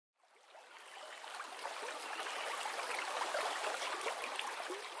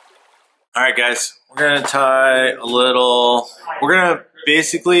Alright guys, we're going to tie a little, we're going to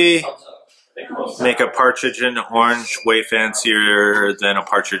basically make a partridge in orange way fancier than a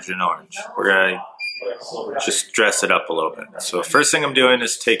partridge in orange. We're going to just dress it up a little bit. So first thing I'm doing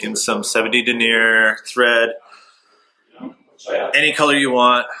is taking some 70 denier thread, any color you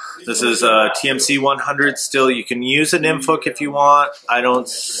want. This is a TMC 100 still. You can use an nymph hook if you want. I don't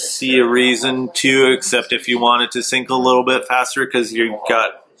see a reason to, except if you want it to sink a little bit faster because you've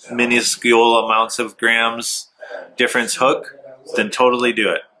got minuscule amounts of grams difference hook, then totally do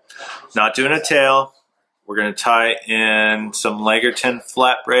it. Not doing a tail. We're going to tie in some Lagerton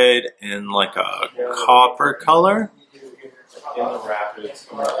flat braid in like a copper color.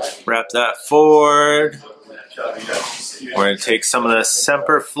 Wrap that forward. We're going to take some of the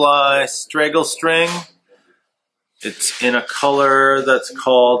Semperfly straggle string. It's in a color that's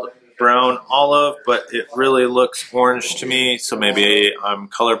called brown olive, but it really looks orange to me, so maybe I'm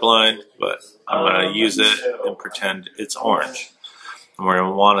colorblind, but I'm going to use it and pretend it's orange. And we're going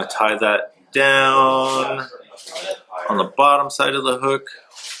to want to tie that down on the bottom side of the hook,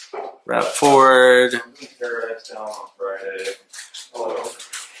 wrap forward,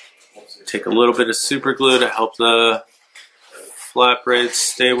 take a little bit of super glue to help the flat braid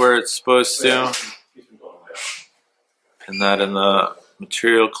stay where it's supposed to, pin that in the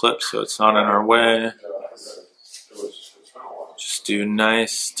material clip so it's not in our way. Just do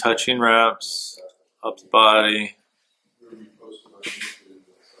nice touching wraps up the body.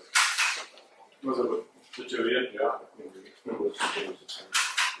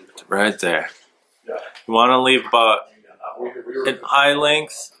 Right there. You want to leave about an eye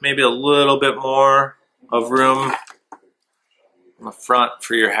length, maybe a little bit more of room on the front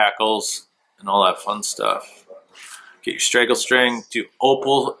for your hackles and all that fun stuff. Get your straggle string, do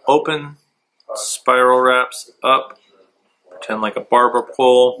open spiral wraps up, pretend like a barber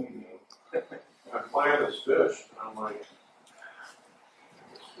pole.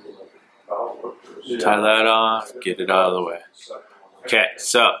 Tie that off, get it out of the way. Okay,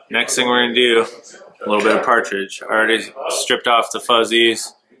 so next thing we're going to do, a little bit of partridge. I already stripped off the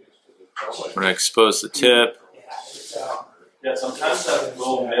fuzzies. We're going to expose the tip. Yeah, sometimes that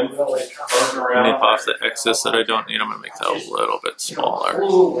little nymph Nip off the excess that I don't need. I'm going to make that a little bit smaller.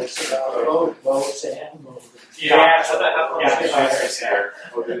 Yeah, so that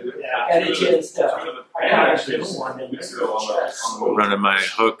Running my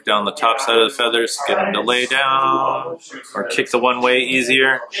hook down the top side of the feathers to get them to lay down, or kick the one way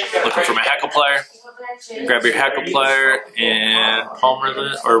easier. Looking for my hackle plier. Grab your hackle plier and palmer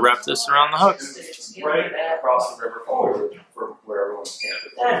this, or wrap this around the hook. right across the river for where everyone's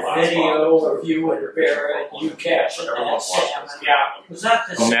camping. That video of you and Barrett, you catching that salmon. Yeah. Was that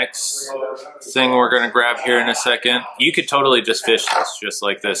the Next thing we're going to grab here in a second. You could totally just fish this just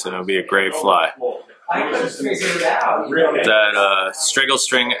like this and it'll be a great fly. I couldn't figure it out. That straggle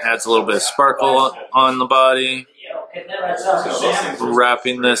string adds a little bit of sparkle on the body.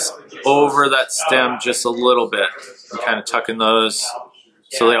 Wrapping this over that stem just a little bit and kind of tucking those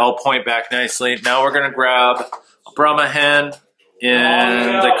so they all point back nicely. Now we're going to grab a Brahma hen,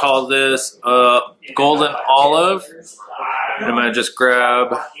 and they call this golden olive. And I'm going to just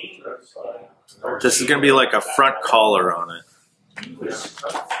grab, this is going to be like a front collar on it.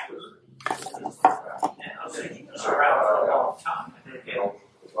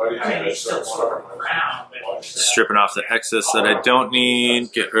 Stripping off the excess that I don't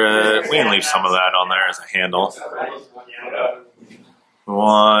need. Get rid. We can leave some of that on there as a handle. We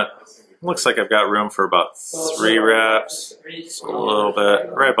want. Looks like I've got room for about 3 wraps. Just a little bit,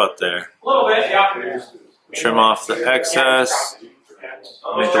 right about there. A little bit, yeah. Trim off the excess.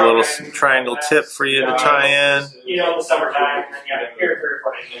 Make a little triangle tip for you to tie in. You know, in the summertime, and yeah, here,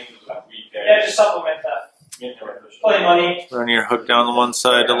 yeah, just supplement that. Play money. Run your hook down the one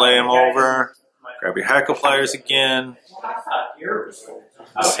side to lay them over. Grab your hackle pliers again.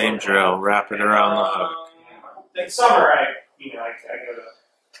 Same drill. Wrap it around the hook. In summer, I go to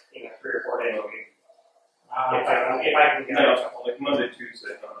 3 or 4 days a week. If I can get out, like Monday,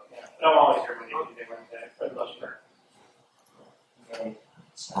 Tuesday. But I'm always here Monday, Tuesday, Wednesday, for the most part.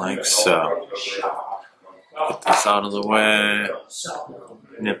 Like so. Get this out of the way.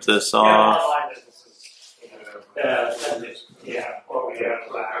 Nip this off.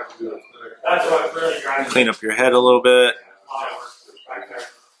 Clean up your head a little bit.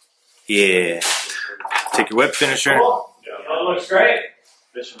 Yeah. Take your whip finisher. That looks great.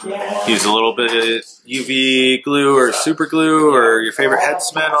 Use a little bit of UV glue or super glue or your favorite head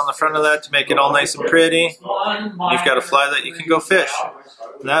cement on the front of that to make it all nice and pretty. You've got a fly that you can go fish.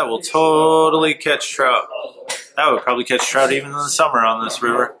 That will totally catch trout. that would probably catch trout even in the summer on this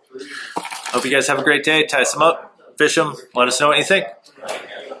river. Hope you guys have a great day. Tie some up, fish them, let us know what you think.